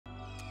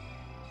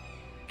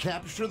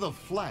Capture the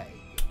flag.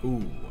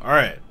 Ooh,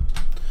 alright.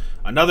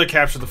 Another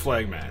capture the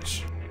flag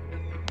match.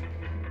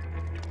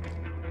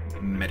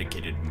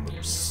 Medicated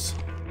moose.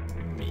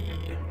 Me.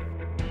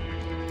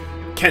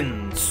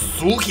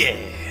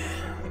 Kensuke!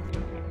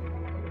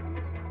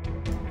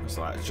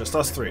 It's just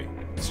us three.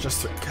 It's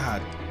just three.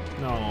 God,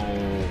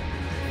 no.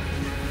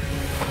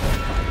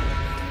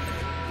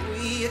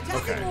 We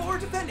attacking or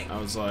defending? I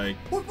was like...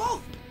 Or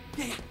both!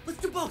 Yeah, let's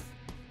do both.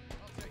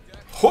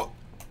 Huh.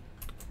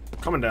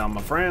 Coming down,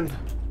 my friend.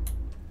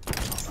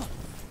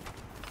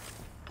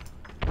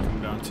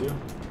 Coming down too.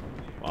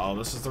 Well,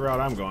 this is the route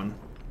I'm going.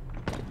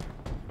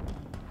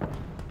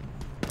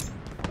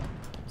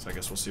 So I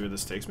guess we'll see where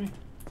this takes me.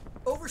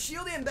 Over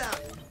shield inbound.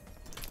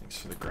 Thanks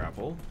for the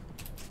grapple.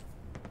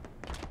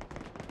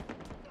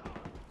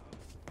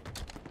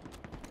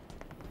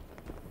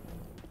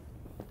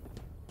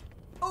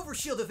 Over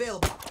shield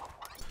available.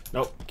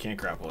 Nope, can't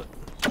grapple it.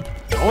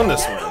 Going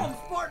this way. Home,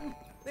 Spartan.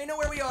 They know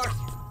where we are.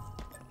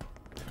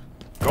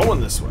 Going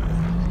this way.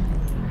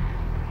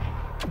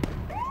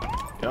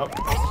 Yep.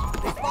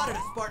 They spotted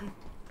us, Spartan.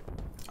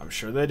 I'm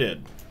sure they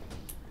did.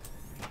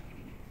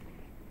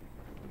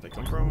 Where'd they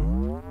come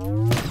from?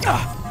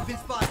 You've been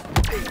spotted.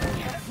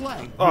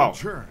 Flag. Oh,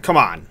 Return. come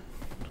on.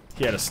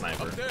 He had a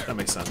sniper. That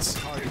makes sense.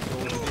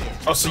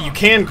 Oh, so you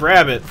can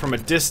grab it from a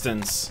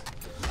distance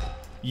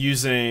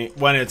using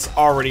when it's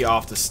already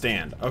off the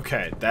stand.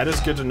 Okay, that is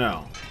good to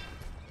know.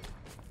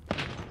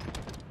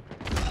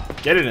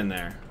 Get it in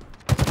there.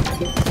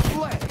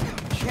 Flag.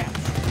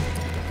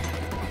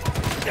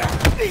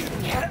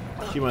 Capture.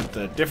 He went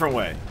the different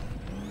way.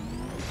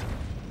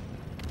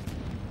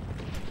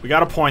 We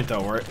got a point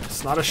though, where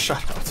it's not a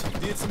shutout.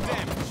 Did some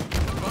damage.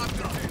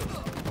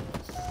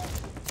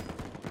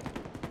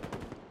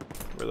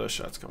 Where are those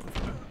shots coming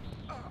from?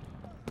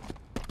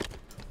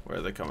 Where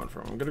are they coming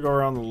from? I'm gonna go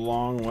around the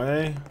long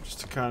way just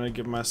to kind of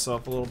give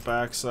myself a little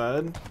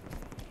backside.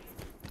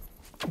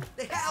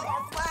 They have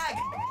our flag.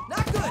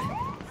 Not good.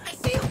 I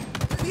see him.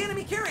 The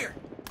enemy carrier.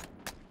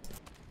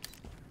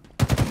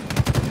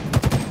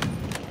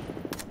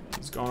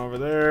 He's going over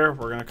there.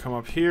 We're gonna come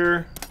up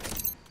here.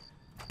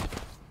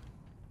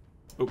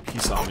 Oop, he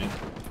saw me.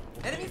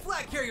 Enemy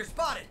flag carrier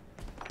spotted.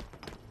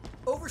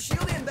 Over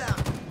shield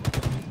inbound.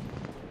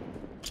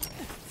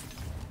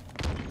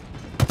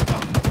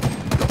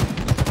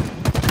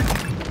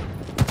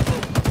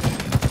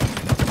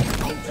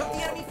 Took the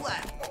enemy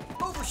flag.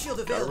 Over shield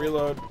Gotta available.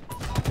 reload.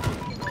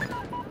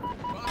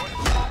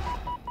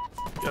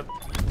 Yep.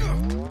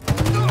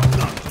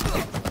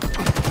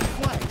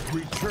 Flag.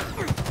 Return.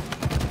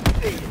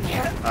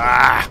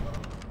 Ah!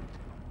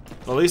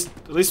 At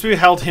least we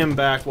held him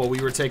back while we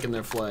were taking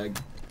their flag.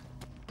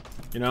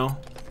 You know?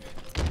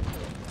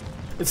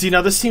 And see,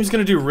 now this team's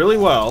gonna do really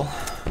well.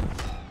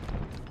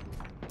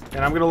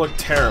 And I'm gonna look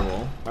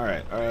terrible.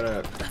 Alright,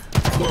 alright.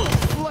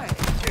 Flag.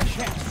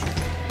 Capture.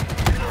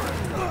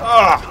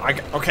 Ah!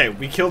 Okay,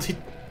 we killed he.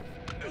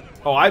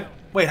 Oh,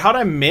 wait, how'd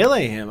I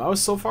melee him? I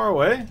was so far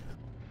away?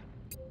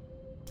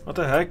 What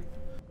the heck?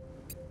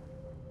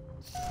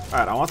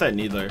 Alright, I want that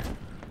needler.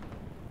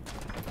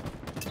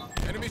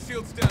 Enemy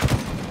shields down.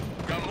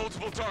 Got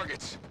multiple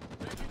targets.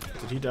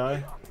 Did he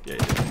die? Yeah, he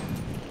did.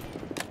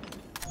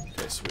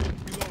 Okay, sweet.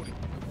 Reloading.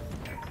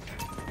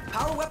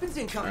 Power weapons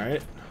incoming.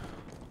 Alright.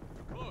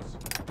 Close.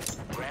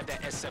 Grab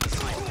that S7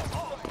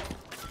 sniper.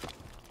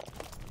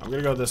 I'm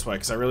gonna go this way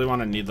because I really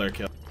want a needler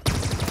kill.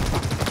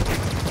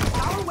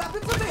 Power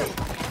weapons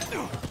available.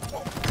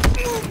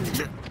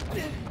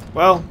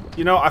 Well,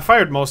 you know, I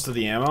fired most of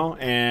the ammo,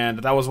 and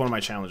that was one of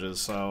my challenges,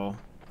 so...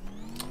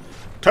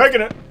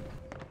 Taking it!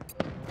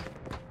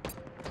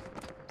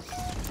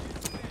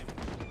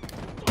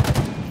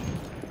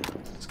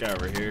 This guy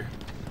over here.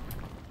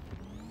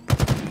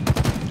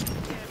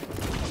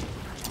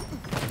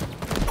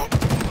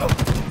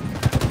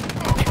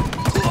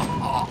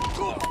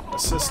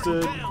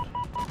 Assisted.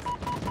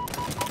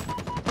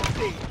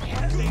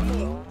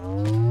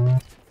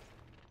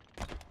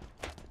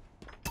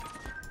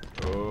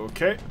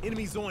 Okay.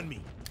 Enemies on me.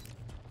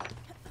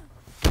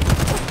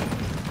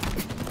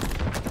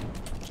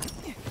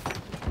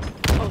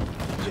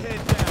 Your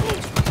head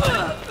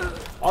down.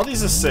 All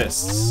these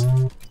assists. They're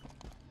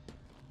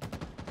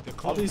All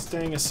close. these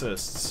dang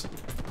assists.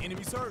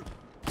 Enemies hurt.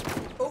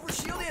 Over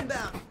shield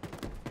inbound.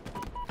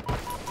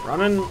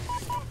 Running,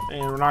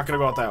 and we're not gonna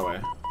go out that way.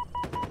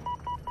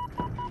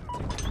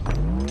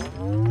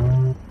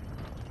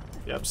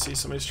 Yep, see,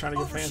 somebody's trying to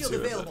get Over fancy shield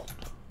with available.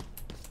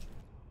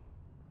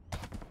 it.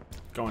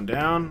 Going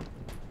down.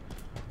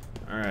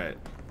 Alright.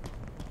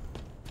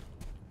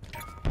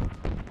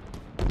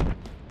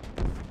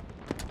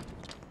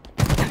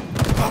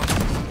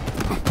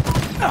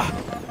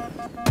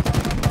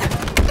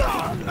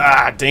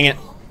 Ah, dang it.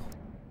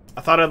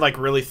 I thought I'd like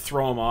really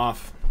throw him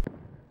off.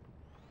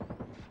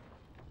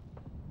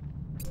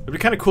 It'd be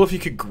kind of cool if you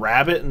could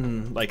grab it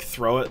and like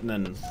throw it and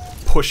then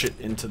push it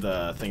into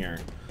the thinger.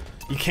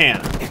 You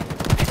can.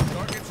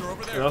 Targets are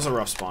over That there. was a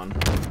rough spawn.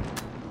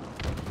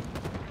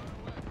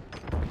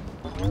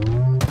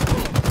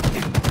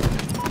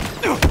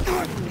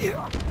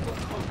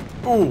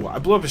 Ooh, I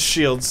blew up his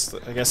shields.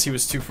 I guess he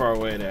was too far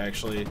away to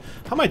actually...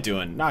 How am I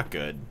doing? Not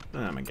good.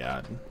 Oh my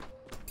god.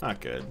 Not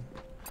good.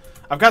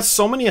 I've got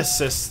so many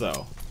assists,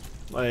 though.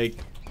 Like...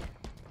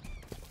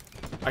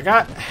 I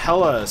got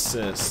hella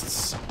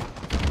assists.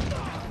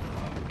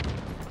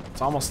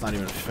 It's almost not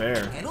even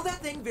fair. Handle that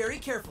thing very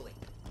carefully.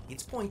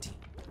 It's pointy.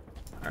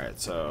 Alright,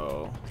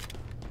 so...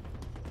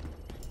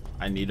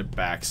 I need a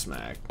back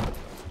smack.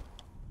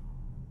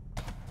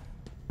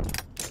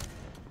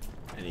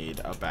 I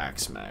need a back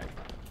smack.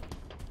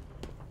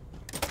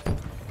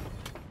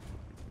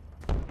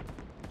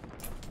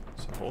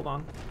 So hold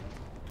on.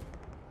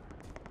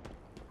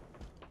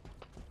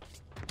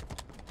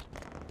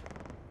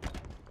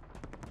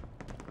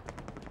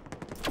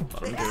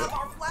 They have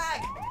our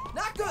flag!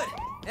 Not good!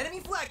 Enemy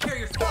flag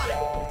carrier spotted!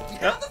 You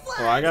Yep. have the flag!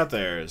 Well, I got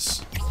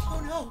theirs.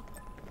 Oh no!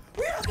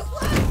 We have the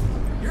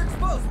flag! You're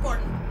exposed,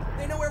 Spartan.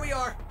 They know where we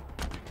are.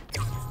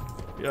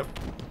 Yep.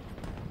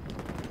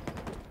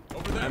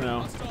 Over there. I know.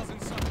 Hostiles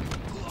inside.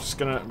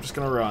 I'm just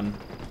gonna run.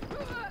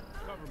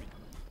 Cover me.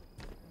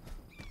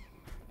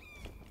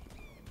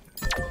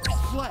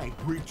 Flag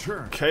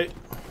returned. Okay.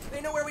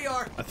 They know where we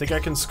are. I think I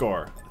can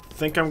score. I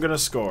think I'm gonna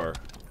score.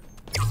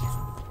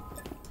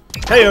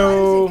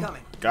 Heyo!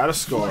 Got a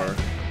score.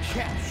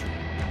 Capture.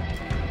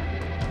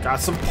 Got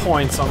some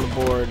points on the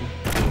board.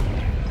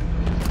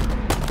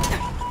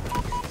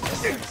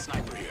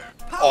 Sniper here.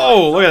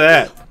 Oh, look at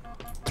that.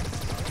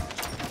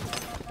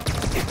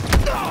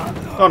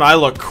 Don't I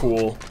look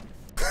cool?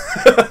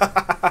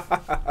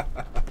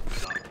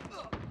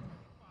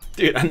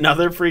 Dude,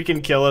 another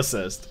freaking kill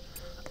assist.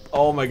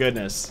 Oh my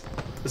goodness.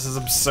 This is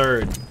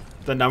absurd.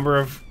 The number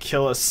of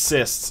kill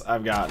assists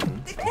I've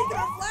gotten. They've taken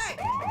our flag!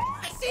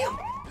 I see him!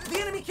 The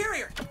enemy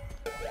carrier!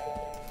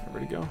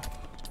 Where'd he go?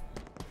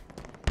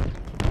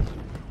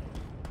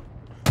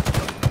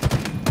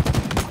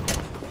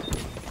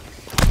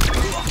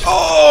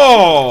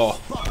 Oh!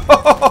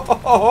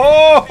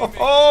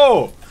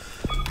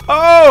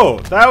 Oh!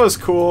 That was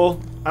cool.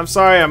 I'm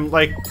sorry, I'm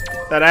like...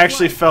 That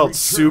actually felt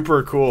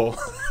super cool.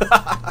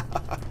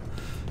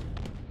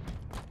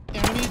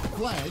 Enemy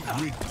flag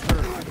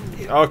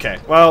returned. Okay,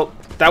 well,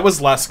 that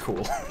was less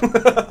cool.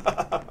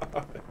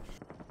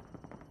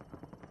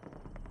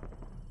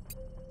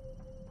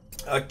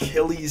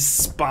 Achilles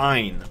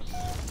spine.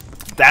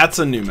 That's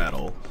a new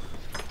medal.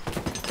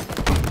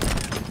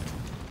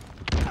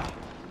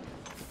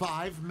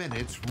 5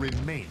 minutes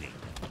remaining.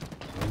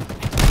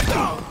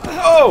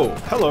 Oh!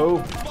 Hello.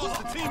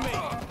 Lost a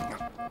teammate.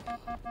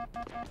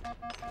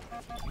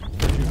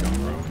 Where'd you come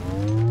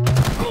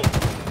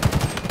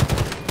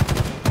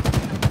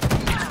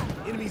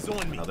from? Enemies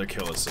on me. Another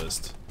kill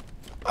assist.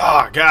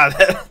 Oh, God.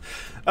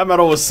 That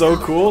medal was so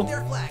cool.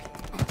 Their flag.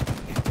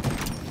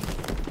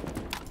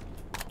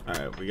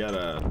 Alright, we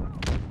gotta...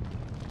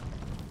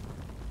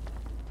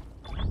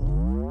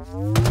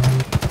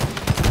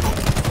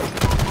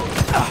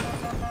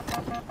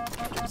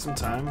 Give it some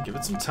time. Give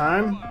it some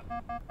time.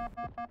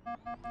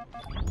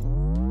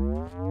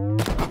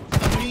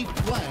 Enemy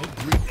flag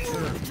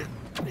returned.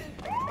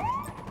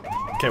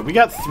 Okay, we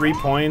got 3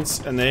 points,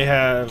 and they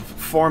have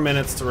 4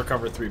 minutes to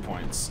recover 3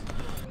 points.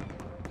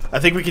 I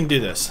think we can do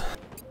this.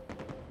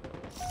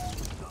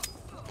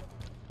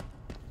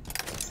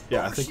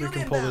 Yeah, I think we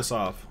can pull this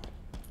off.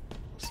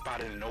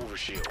 Spotted an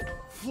overshield.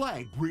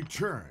 Flag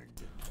returned.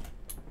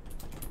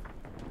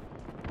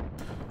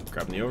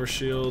 Grabbing the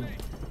overshield.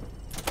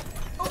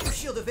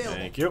 Overshield available.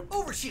 Thank you.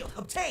 Overshield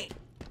obtained.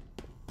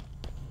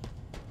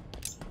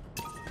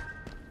 Spartan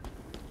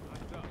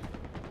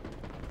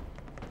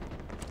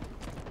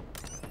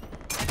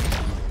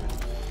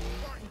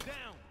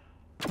down.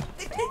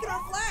 They've taken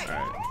our flag.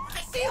 Alright.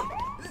 I see him.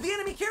 The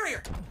enemy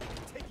carrier.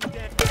 Take you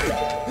down.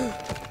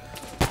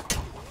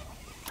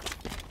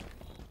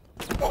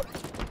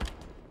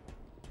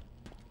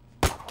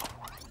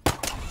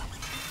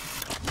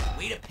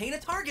 Way to paint a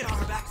target on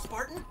our back,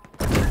 Spartan.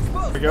 You're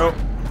exposed. Here we go.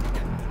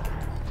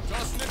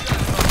 Tossing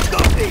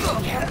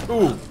it down.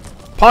 Ooh.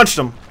 Punched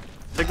him.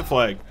 Take the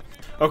flag.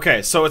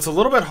 Okay, so it's a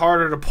little bit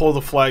harder to pull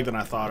the flag than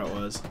I thought it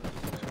was.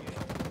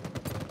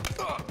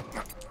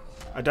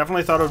 I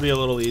definitely thought it would be a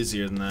little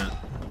easier than that.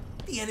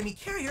 The enemy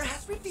carrier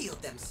has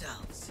revealed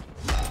themselves.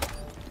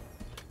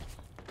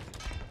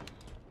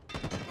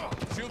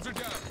 Shields are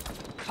down.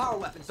 Power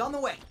weapons on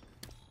the way.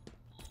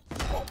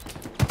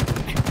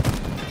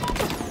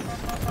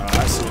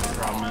 I see what the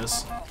problem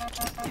is.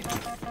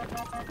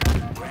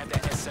 Grab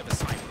that S7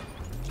 sniper.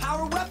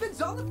 Power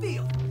weapons on the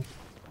field.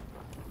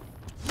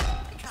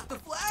 Got the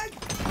flag.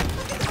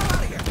 Let's get them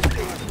out of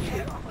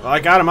here. Well, I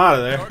got him out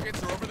of there.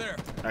 Targets are over there.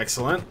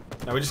 Excellent.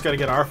 Now we just gotta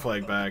get our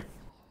flag back.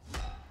 I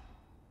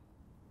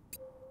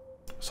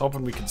was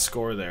hoping we could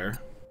score there.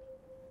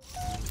 No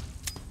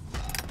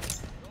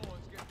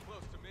one's getting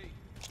close to me.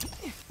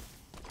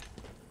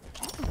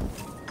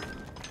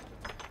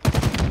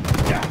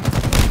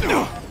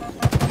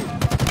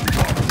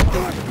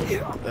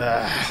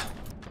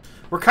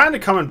 We're kind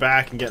of coming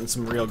back and getting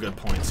some real good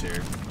points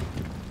here.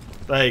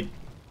 Like,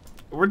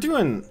 we're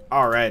doing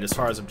alright as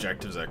far as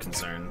objectives are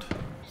concerned.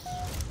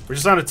 We're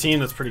just on a team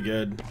that's pretty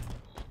good.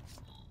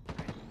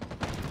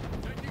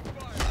 Are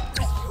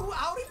you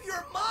out of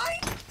your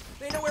mind?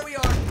 They know where we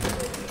are.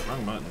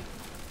 Wrong button.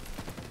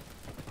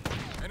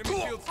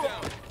 Enemy shields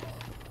down.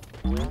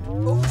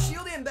 Over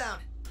shield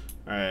inbound.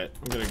 Alright,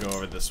 I'm gonna go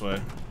over this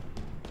way.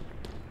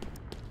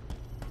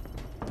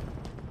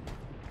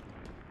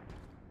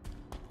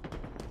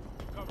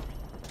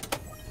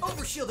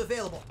 Over shield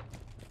available.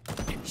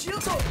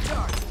 Shields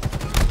overcharged.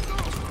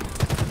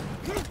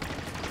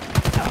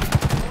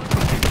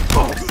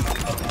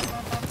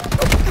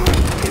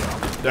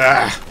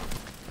 Ah.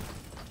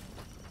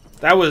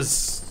 That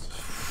was...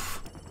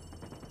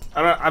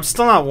 I'm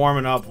still not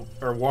warming up,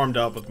 or warmed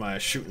up with my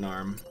shooting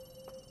arm.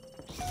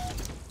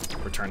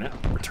 Return it,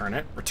 return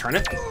it, return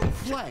it.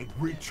 Flag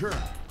return.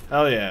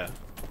 Hell yeah.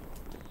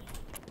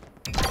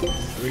 There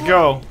we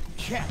go.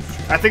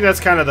 Capture. I think that's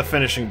kind of the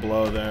finishing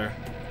blow there.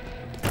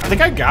 I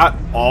think I got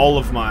all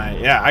of my...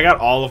 Yeah, I got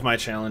all of my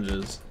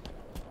challenges.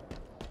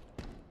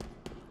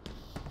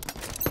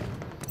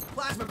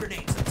 Plasma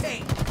grenades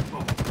obtained.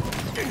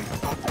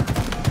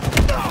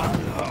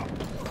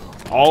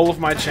 All of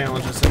my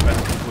challenges have been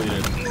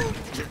completed.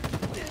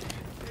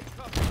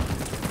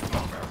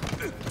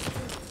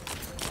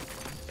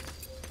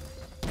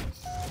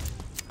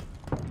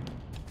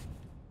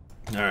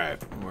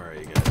 Alright, where are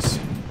you guys?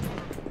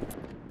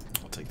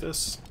 I'll take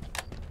this.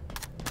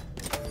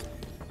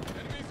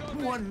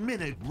 1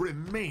 minute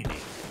remaining.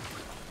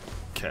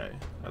 Okay,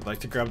 I'd like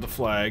to grab the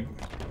flag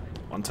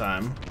one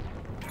time.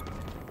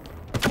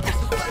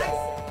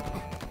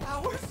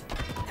 Ours?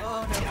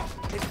 Oh no,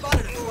 they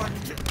spotted a door.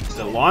 Did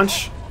it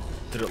launch?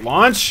 Did it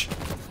launch?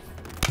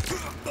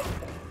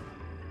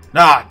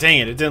 Nah, dang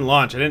it, it didn't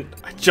launch. I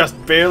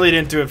just barely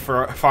didn't do it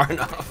far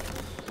enough.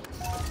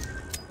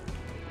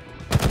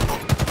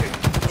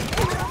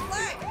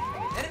 Flag!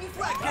 Enemy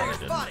flag carrier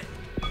spotted.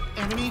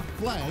 Enemy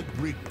flag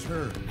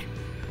returned.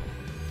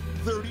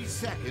 30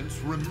 seconds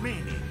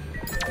remaining.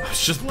 I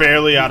was just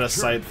barely out of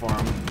sight for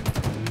him.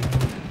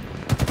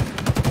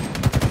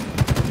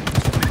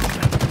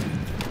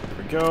 There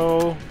we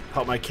go.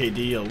 Help my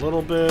KD a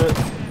little bit.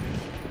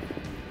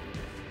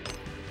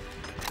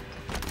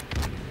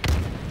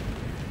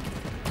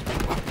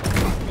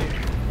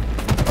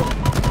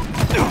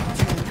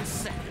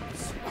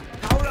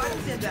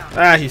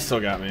 Ah, he still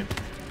got me.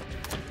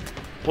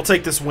 We'll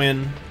take this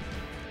win.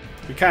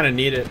 We kind of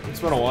need it.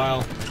 It's been a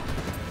while.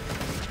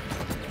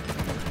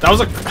 That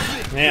was a...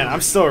 Man,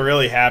 I'm still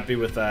really happy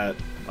with that,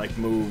 like,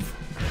 move.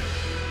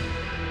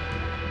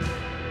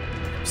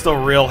 Still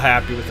real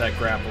happy with that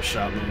grapple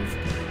shot move.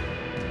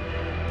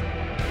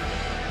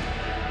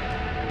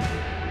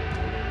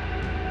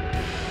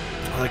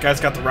 Oh, that guy's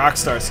got the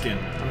Rockstar skin.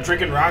 I'm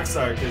drinking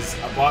Rockstar because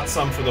I bought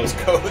some for those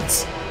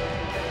codes.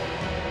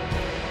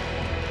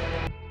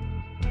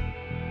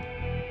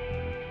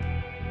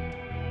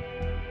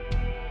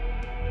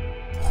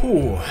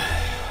 Whew.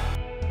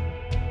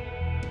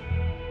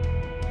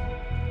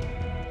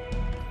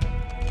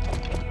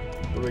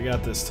 What do we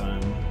got this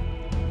time?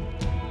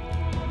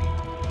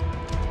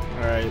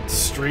 Alright,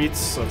 streets,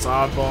 so it's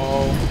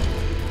oddball.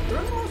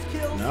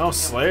 No,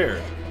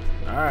 Slayer.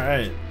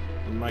 Alright,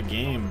 in my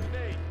game.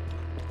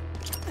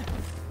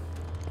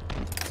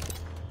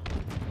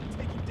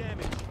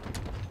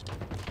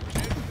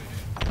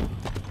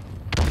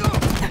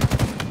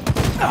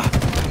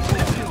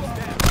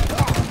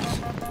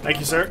 Thank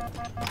you, sir.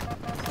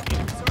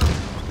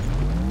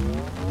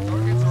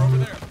 Targets are over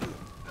there.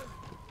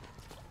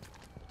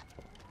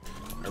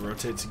 I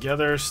rotate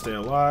together, stay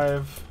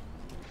alive.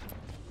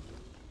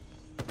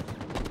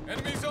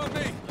 Enemies on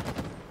me.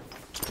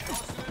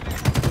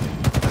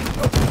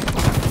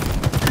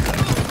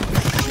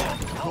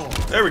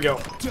 There we go.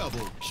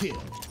 Double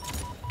kill.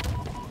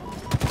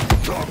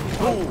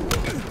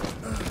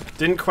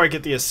 Didn't quite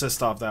get the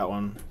assist off that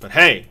one. But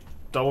hey,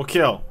 double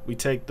kill. We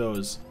take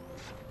those.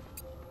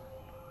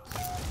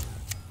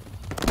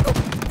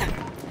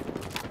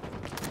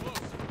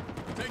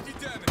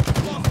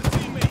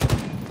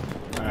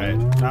 Alright,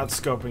 not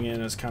scoping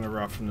in is kind of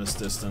rough from this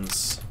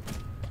distance.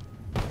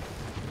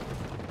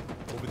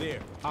 Over there,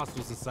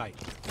 hostiles in sight.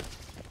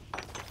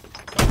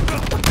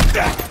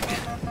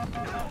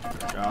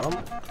 Got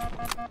him.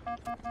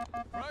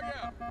 Frag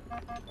out.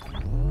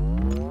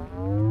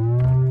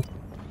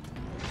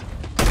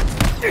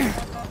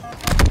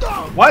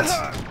 What?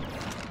 Are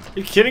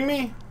you kidding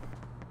me?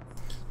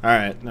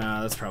 Alright,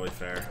 nah, that's probably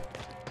fair.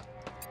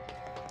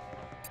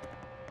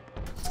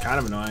 It's kind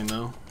of annoying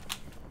though.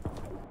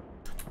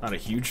 Not a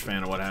huge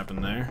fan of what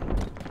happened there.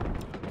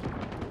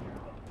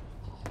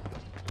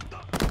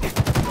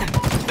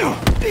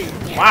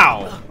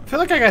 Wow! I feel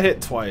like I got hit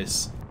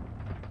twice.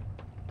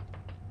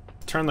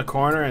 Turn the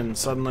corner and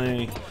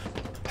suddenly...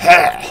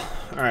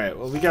 Alright,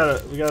 well we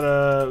gotta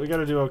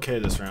do okay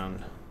this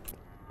round.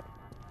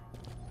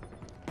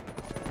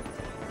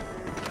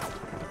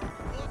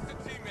 Lost the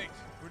teammates.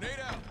 Grenade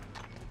out.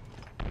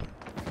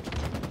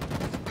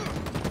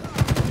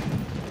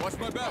 Watch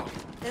my back.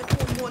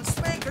 F11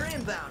 spanker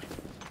inbound.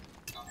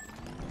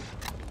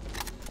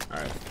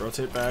 Alright,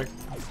 rotate back.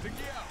 Sticky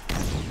out.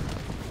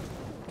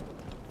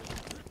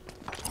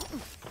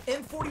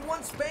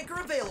 M41 spanker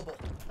available.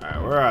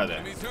 Alright, where are they?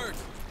 Enemies hurt.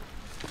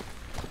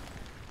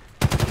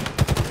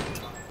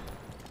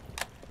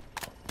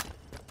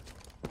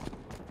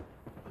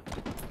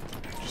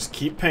 Just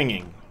keep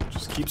pinging.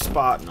 Just keep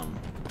spotting them.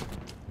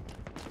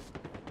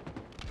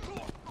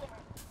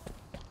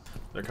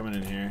 They're coming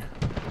in here.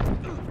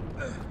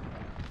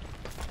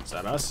 Is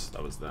that us?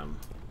 That was them.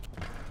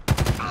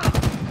 Down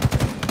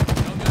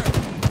there.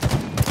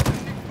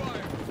 Taking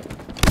fire.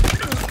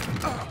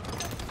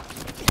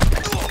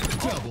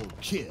 Double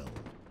kill.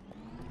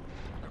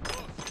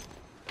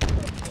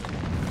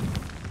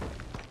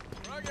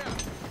 Frag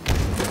out.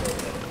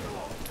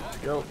 Let's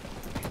go.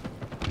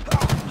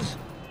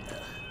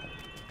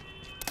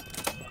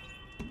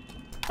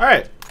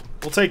 Alright,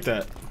 we'll take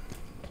that.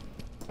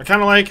 I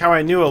kind of like how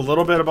I knew a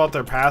little bit about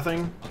their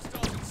pathing.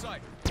 Hostiles in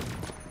sight.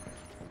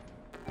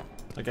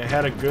 Like I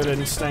had a good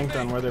instinct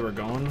on where they were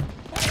going. Another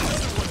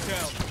one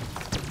down.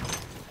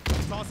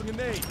 Tossing a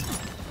nade.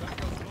 Back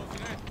goes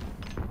closing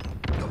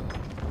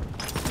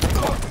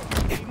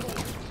in.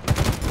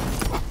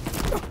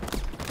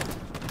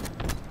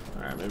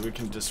 Alright, maybe we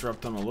can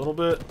disrupt them a little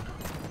bit.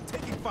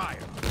 Taking fire.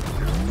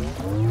 Close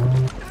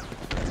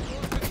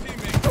the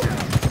teammate.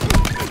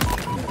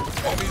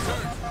 Enemies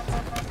hurt.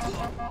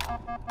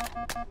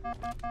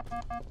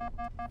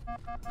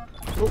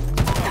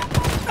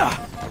 Grenade out.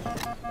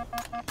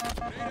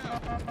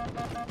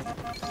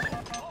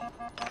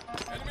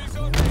 Enemies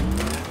on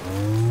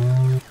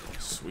me.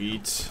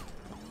 Sweet.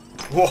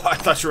 Whoa, I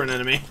thought you were an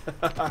enemy.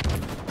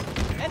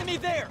 Enemy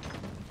there.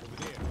 Over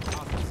there.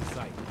 Hostiles in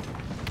sight.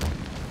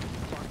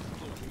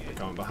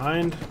 Going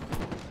behind.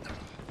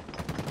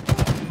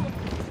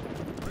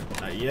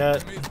 Not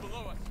yet. Enemies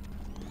below us.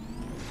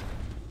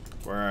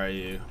 Where are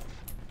you?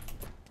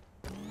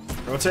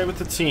 Rotate with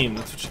the team.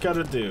 That's what you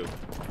gotta do.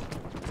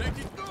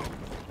 Taking.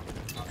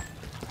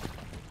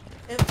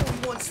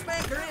 M41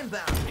 spanker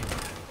inbound.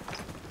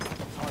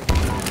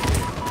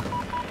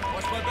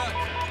 Watch my back.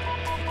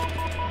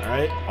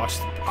 Alright,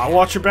 I'll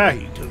watch your back.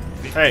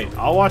 Hey,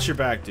 I'll watch your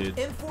back, dude.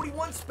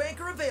 M41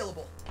 spanker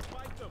available.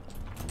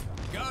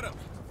 Got him.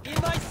 In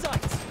my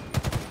sights.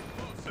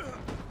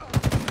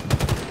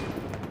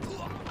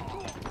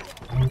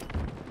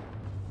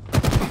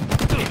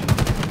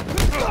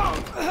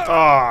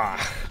 Ah,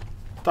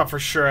 thought for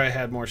sure I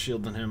had more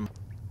shield than him.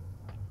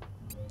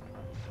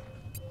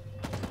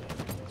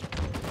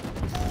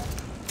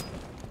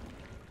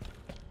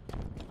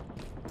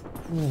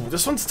 Ooh,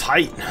 this one's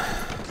tight.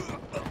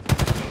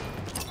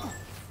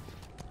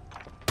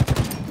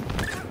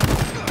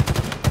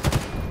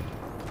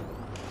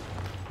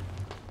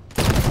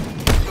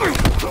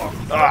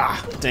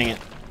 Ah, dang it.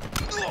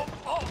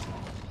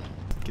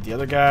 Get the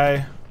other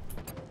guy.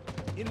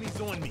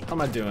 Enemies on me. How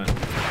am I doing?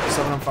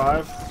 7 on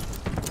 5?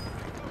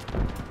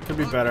 Could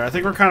be better. I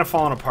think we're kind of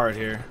falling apart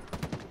here.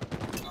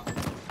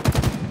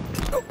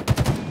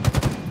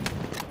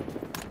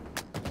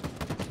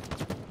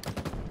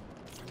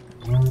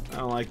 I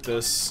don't like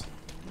this.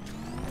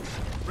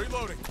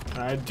 Reloading.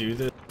 Can I do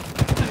this?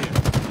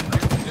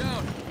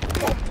 Down.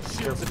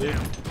 Careful, dude.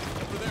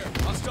 Over there.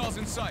 Hostiles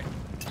in sight.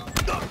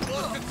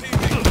 Close the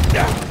teammate.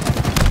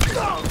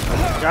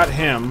 Got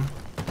him.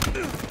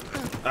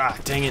 Ah,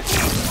 dang it.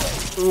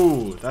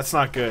 Ooh, that's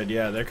not good.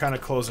 Yeah, they're kind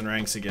of closing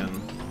ranks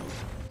again.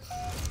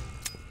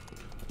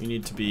 We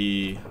need to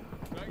be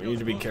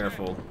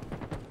careful.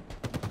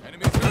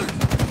 Enemies hurt.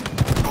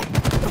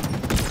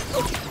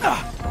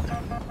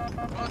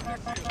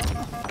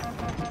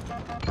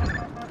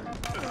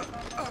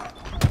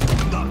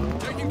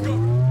 Taking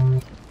cover.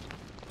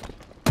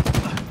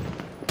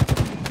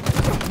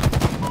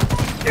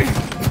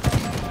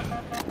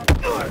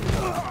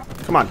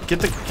 Come on, get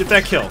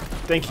that kill.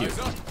 Thank you. Eyes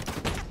up.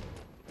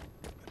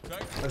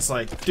 It's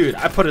like, dude,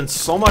 I put in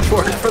so much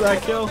work for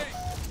that kill.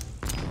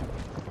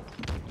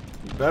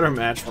 You better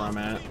match where I'm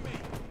at.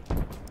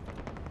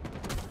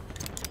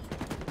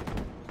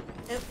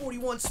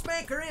 M41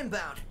 spanker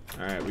inbound.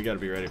 Alright, we gotta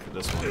be ready for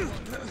this one.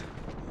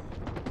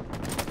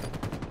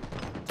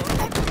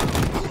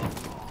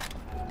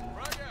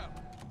 Frag out.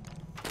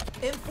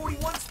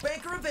 M41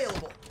 spanker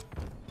available.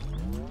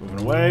 Moving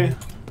away.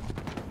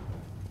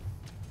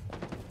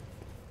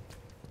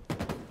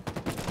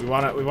 We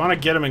wanna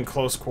get him in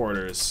close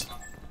quarters.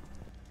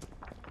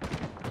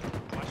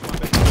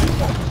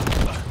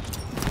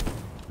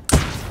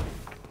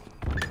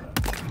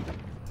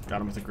 Got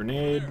him with a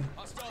grenade.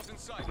 Hostiles in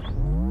sight.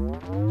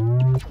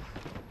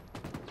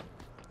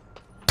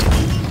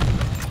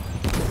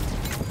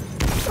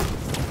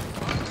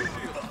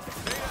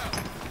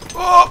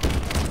 Oh!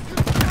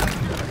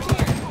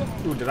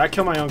 Ooh, did I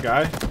kill my own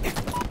guy?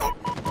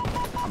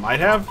 I might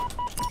have.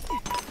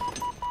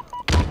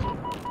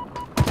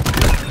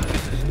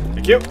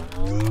 Thank you.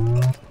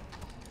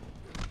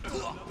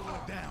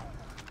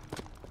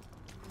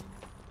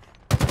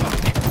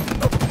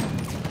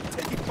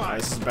 Ah,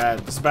 this is bad.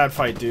 This is a bad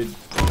fight, dude.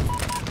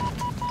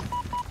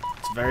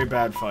 It's a very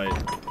bad fight.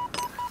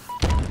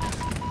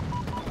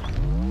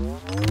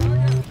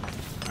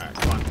 Alright,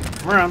 come on.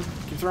 Come around.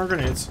 Keep throwing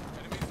grenades.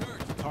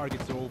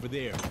 Targets are over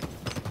there.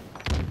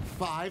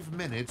 5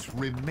 minutes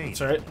remain.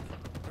 That's right.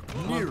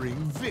 Nearing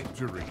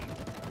victory.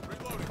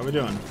 How we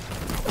doing?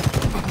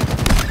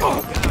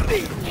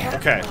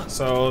 Okay,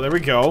 so there we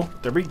go.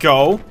 There we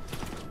go.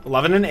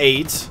 11 and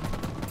 8.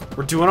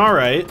 We're doing all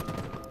right.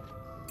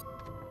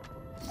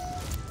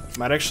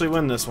 Might actually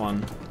win this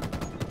one.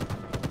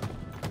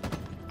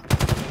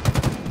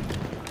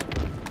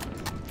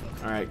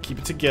 All right, keep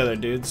it together,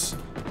 dudes.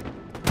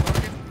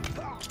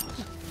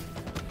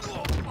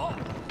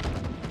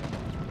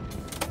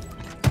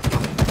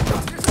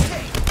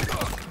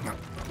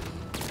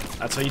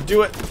 That's how you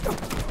do it.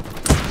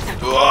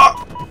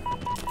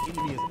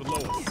 Enemy is below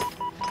us.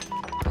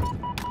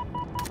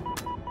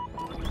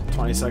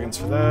 20 seconds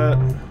for that.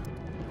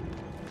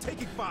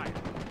 Taking fire.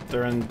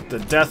 They're in the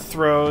death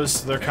throes.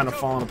 So they're kind of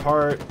falling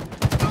apart.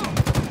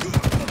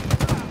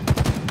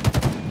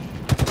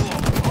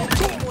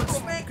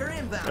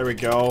 There we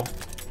go.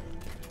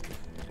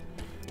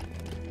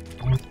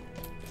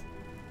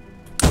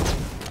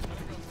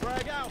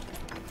 Frag out.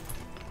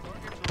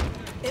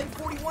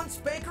 M41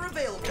 spanker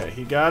available. Okay,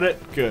 he got it.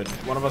 Good.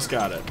 One of us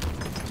got it.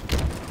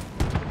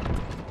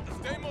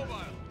 Stay mobile.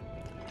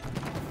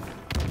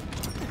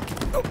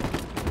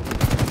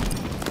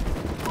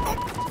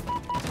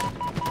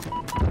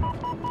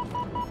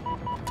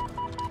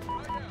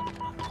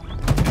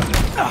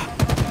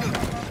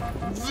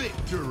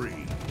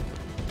 Victory.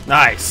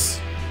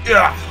 Nice.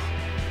 Yeah.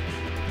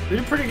 We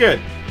did pretty good.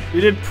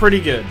 We did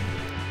pretty good.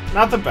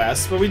 Not the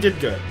best, but we did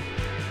good.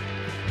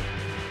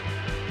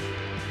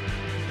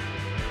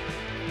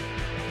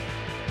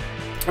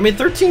 I mean,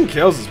 13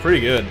 kills is pretty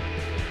good.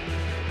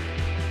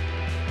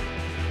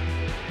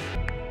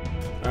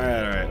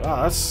 Alright, alright.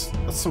 Wow, that's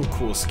some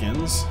cool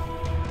skins.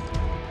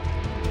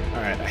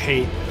 Alright, I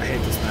hate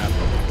this map.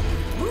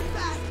 Move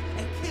fast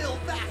and kill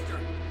faster.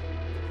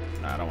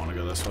 Nah, I don't want to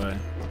go this way. I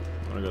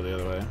want to go the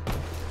other way.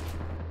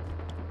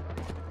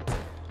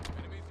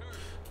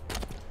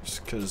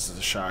 Just because of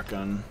the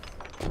shotgun.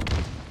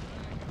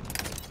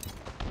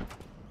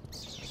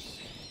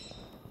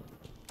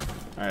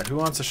 Alright, who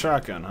wants a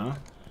shotgun, huh?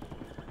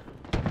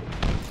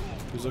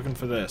 Who's looking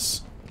for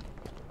this?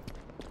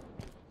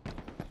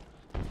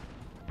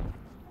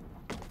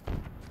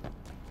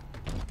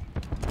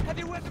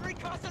 Heavy weaponry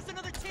costs us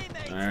another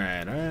teammate.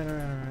 Alright, alright,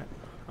 alright, alright.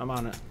 I'm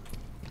on it.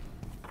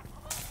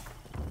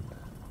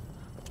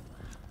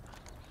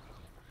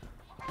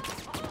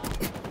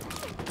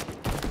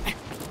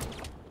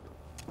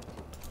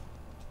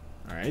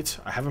 Alright,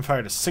 I haven't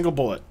fired a single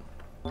bullet.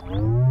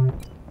 I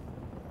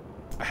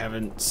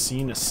haven't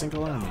seen a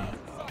single enemy.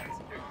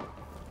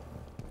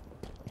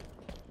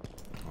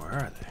 Where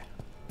are they?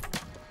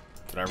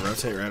 Did I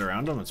rotate right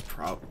around them? That's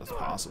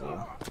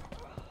possible.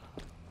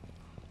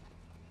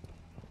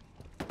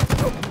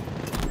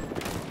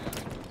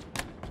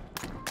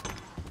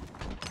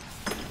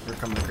 Here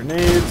come the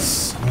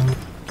grenades.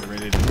 Get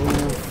ready to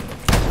move.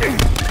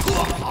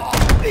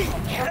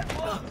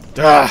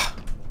 Ah!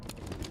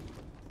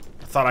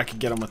 I thought I could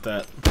get him with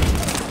that.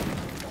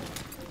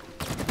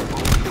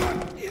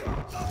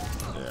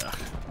 Yeah.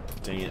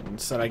 Dang it.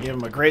 Instead I gave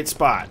him a great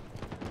spot.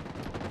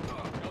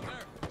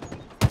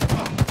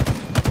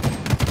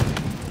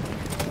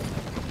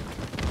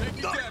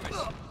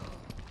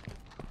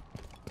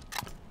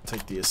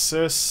 Take the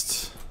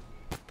assist.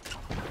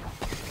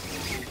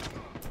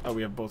 Oh,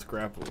 we have both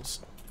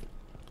grapples.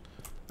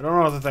 I don't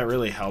know that that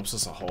really helps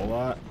us a whole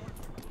lot.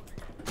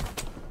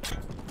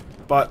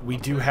 But we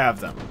do have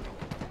them.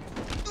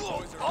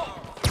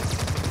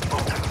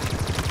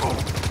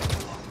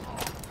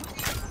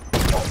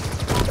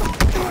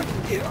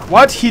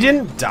 What? He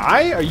didn't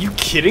die? Are you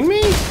kidding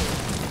me?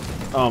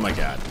 Oh my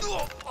god.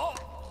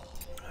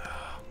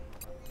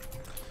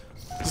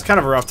 This is kind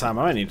of a rough time.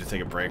 I might need to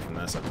take a break from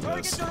this after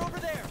this.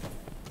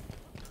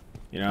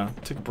 You know,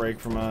 take a break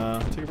from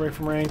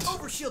ranked.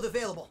 Overshield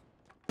available.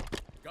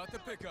 Got the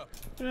pickup.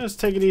 Just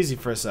take it easy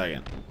for a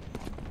second.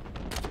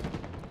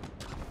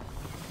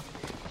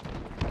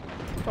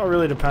 It all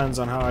really depends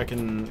on how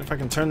if I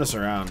can turn this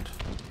around.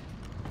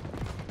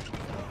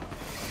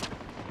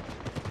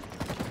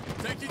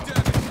 Taking damage.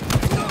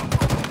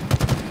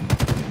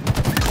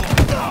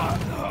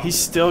 He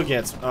still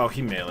gets. Oh,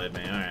 he meleeed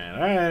me.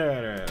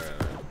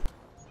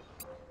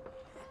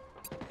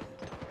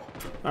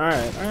 Alright.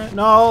 Alright.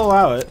 No, I'll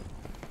allow it.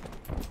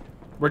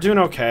 We're doing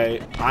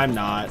okay. I'm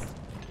not.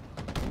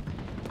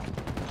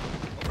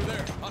 Over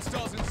there.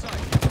 Hostiles in sight.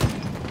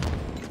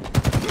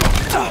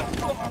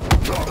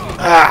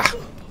 Ah!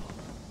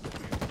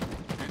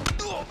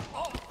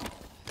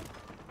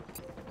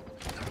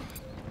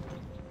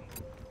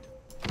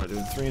 We're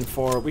doing 3 and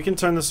 4. We can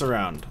turn this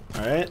around.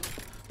 Alright?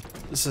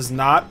 This is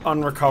not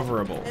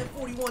unrecoverable.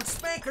 M41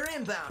 spanker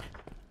inbound.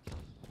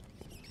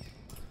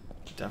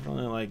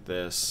 Definitely like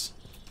this.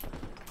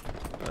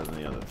 Better than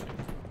the other thing.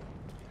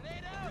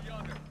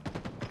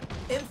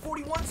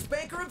 M41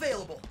 spanker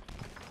available.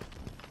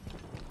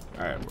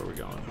 Alright, where are we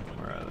going?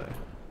 Where are they?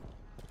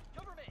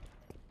 Cover me.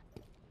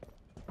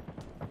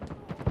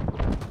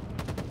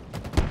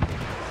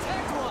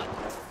 Tagged one.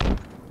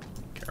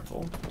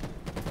 Careful.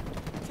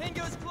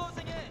 Tango's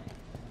closing in.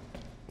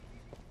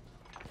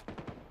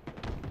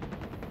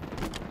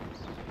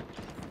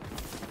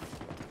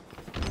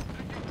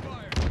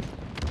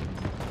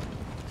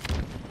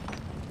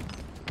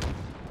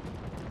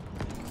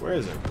 Where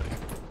is everybody?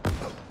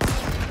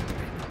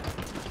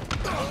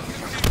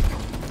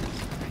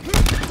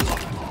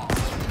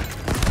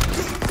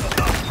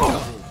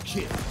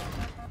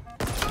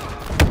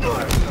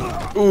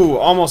 Ooh,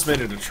 almost made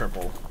it a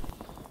triple.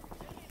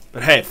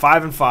 But hey,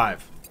 5 and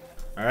 5.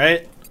 All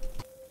right,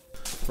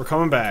 we're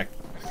coming back.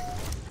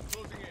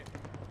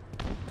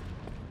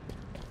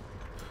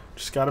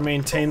 Just gotta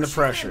maintain the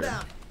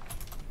pressure.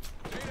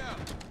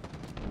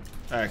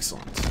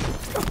 Excellent.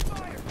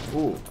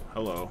 Ooh,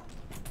 hello.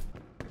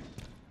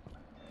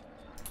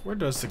 Where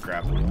does the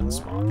grapple even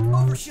spawn?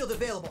 Overshield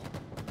available.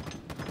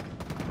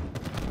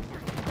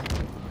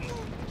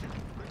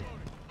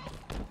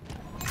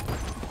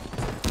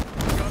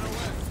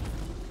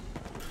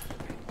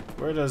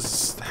 Where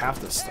does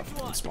half this stuff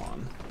even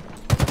spawn?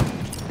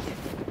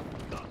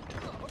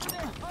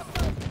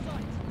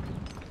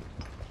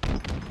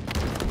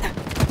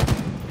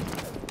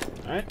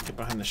 Alright, get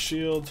behind the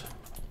shield.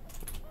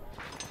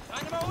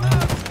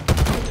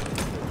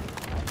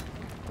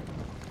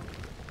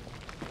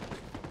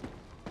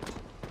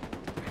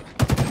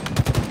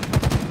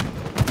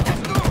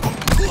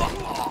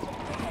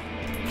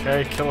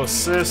 Okay, kill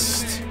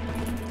assist.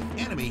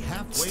 Enemy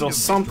halfway Still to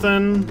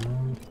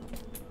something.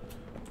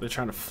 They're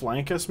trying to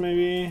flank us,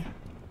 maybe?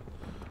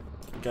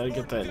 Gotta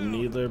get that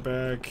needler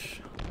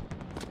back.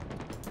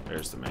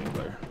 There's the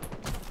mangler.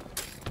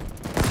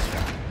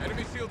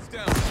 Enemy shields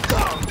down.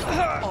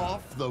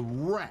 off the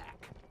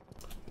rack.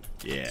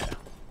 Yeah.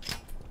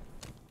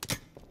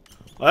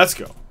 Let's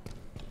go. Only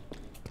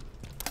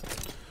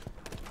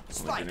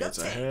Spike grenades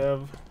I uptake.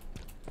 have.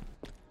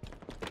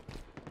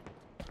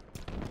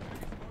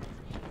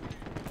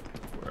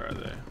 Where are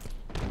they?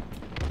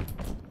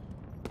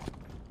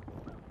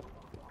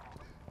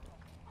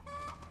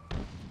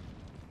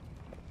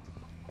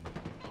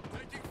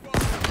 Taking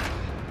fire.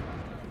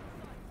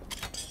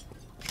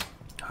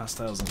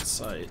 Hostiles in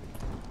sight.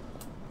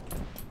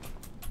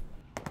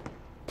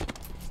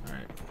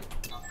 Alright.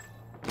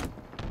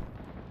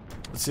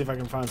 Let's see if I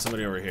can find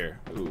somebody over here.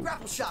 Ooh.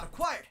 Grapple shot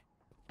acquired.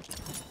 Watch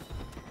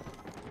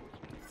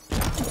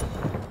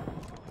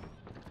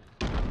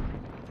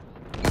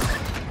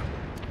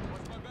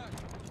my back.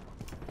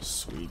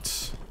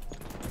 Sweet.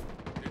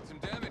 Did some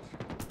damage.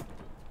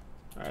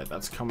 Alright,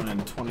 that's coming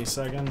in 20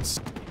 seconds.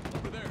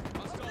 Over there.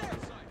 Hostile in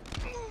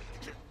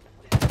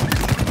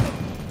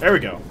sight. There we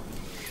go.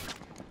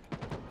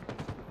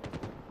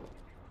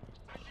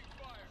 Taking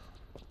fire.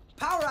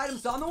 Power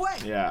items on the way.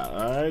 Yeah,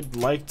 I'd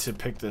like to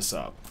pick this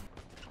up.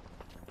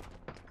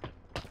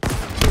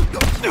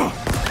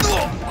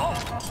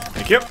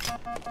 Thank you.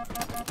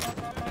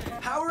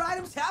 Power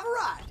items have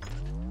arrived.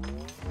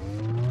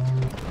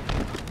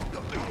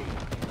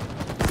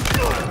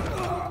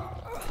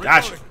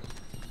 Gotcha.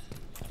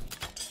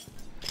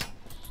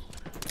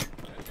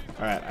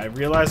 Alright, I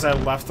realized I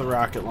left the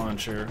rocket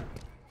launcher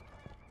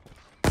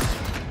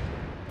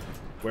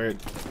where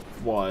it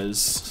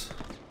was.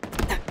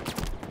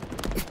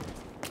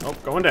 Oh,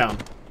 going down.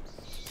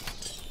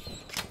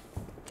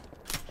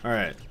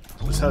 Alright,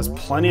 this has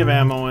plenty of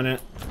ammo in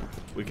it.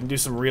 We can do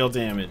some real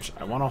damage.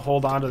 I want to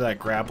hold on to that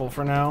grapple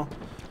for now.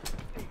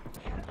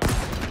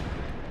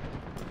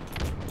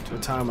 To a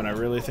time when I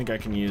really think I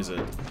can use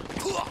it.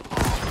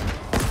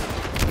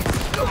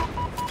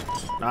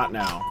 Not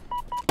now.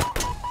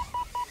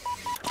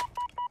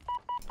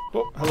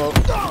 Oh, hello.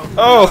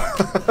 Oh!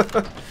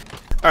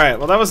 Alright,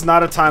 well that was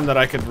not a time that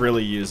I could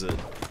really use it.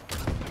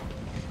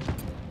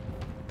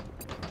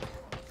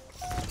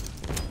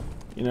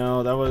 You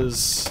know, that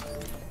was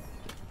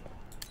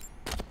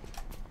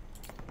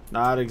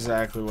not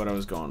exactly what I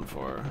was going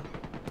for.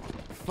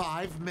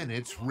 5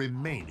 minutes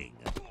remaining.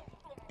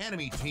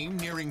 Enemy team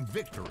nearing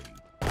victory.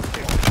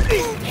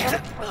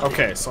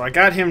 Okay, so I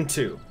got him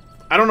too.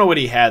 I don't know what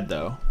he had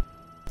though.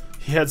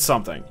 He had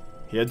something.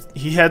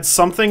 He had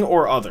something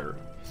or other.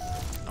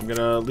 I'm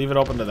gonna leave it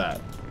open to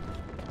that.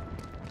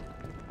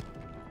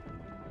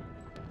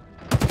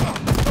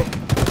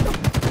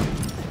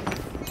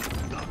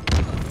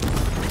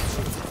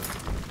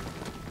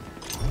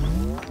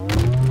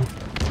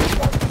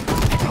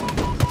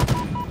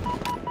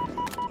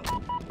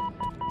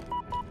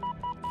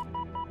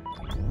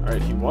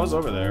 Alright, he was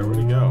over there. Where'd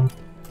he go?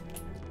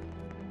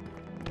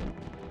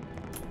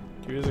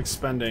 He was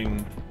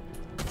expending.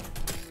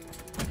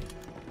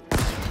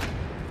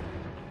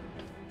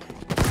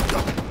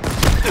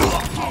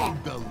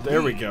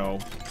 There we go.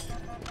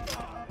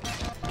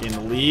 Gain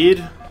the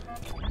lead.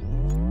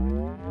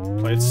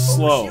 Play it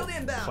slow.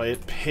 Play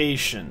it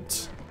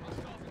patient.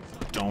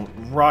 Don't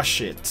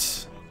rush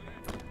it.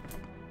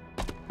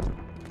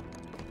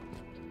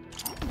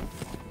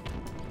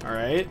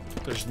 Alright?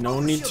 There's no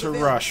need to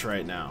rush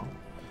right now.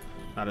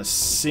 Not a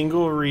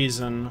single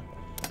reason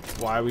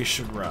why we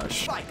should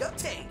rush. Spike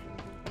uptake.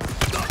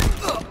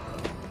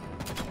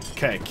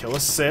 Okay, kill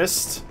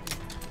assist.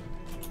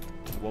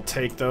 We'll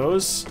take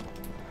those.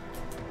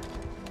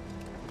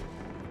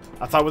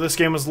 I thought this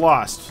game was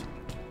lost.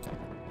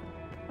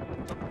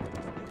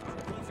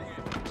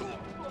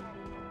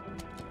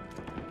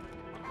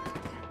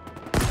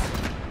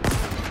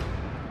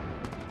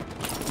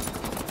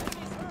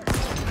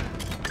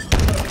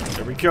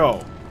 There we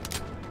go.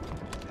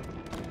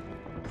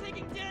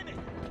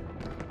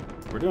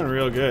 We're doing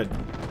real good.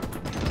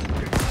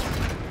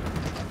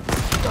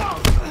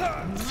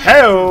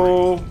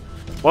 Hey-o!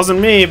 Wasn't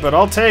me, but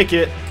I'll take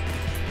it.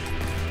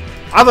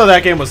 I thought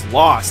that game was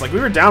lost. Like, we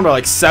were down by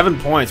like 7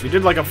 points. We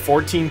did like a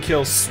 14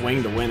 kill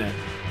swing to win it.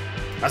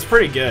 That's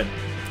pretty good.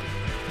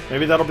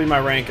 Maybe that'll be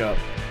my rank up.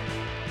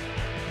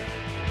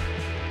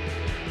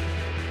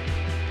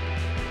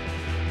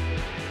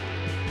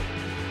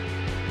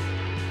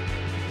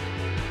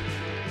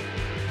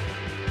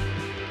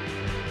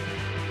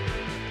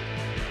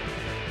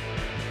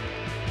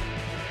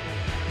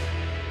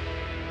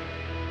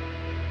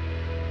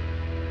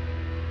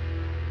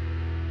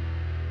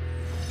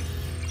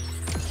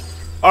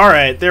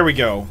 Alright, there we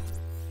go.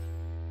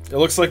 It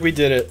looks like we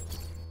did it.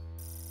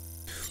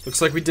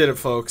 Looks like we did it,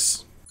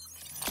 folks.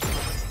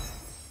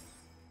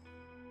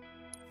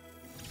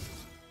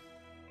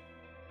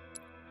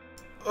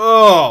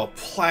 Oh,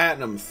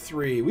 Platinum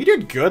 3. We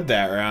did good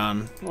that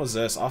round. What was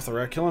this? Off the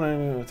rack. Killing an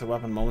enemy with the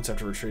weapon moments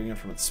after retrieving it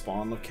from its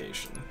spawn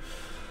location.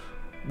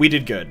 We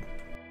did good.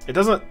 It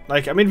doesn't,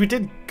 like, I mean, we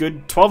did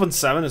good. 12 and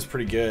 7 is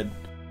pretty good.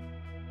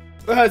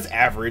 It's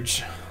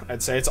average,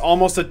 I'd say. It's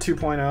almost a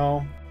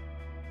 2.0.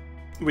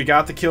 We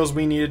got the kills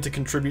we needed to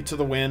contribute to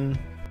the win.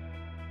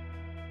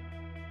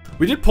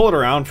 We did pull it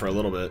around for a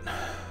little bit.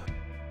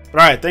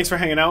 But alright, thanks for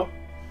hanging out.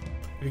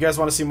 If you guys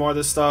want to see more of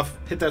this stuff,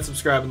 hit that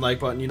subscribe and like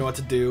button. You know what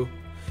to do.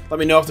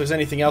 Let me know if there's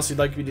anything else you'd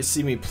like me to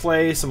see me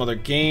play, some other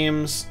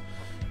games,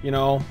 you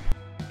know,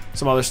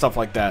 some other stuff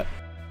like that.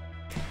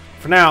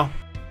 For now,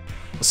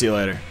 I'll see you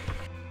later.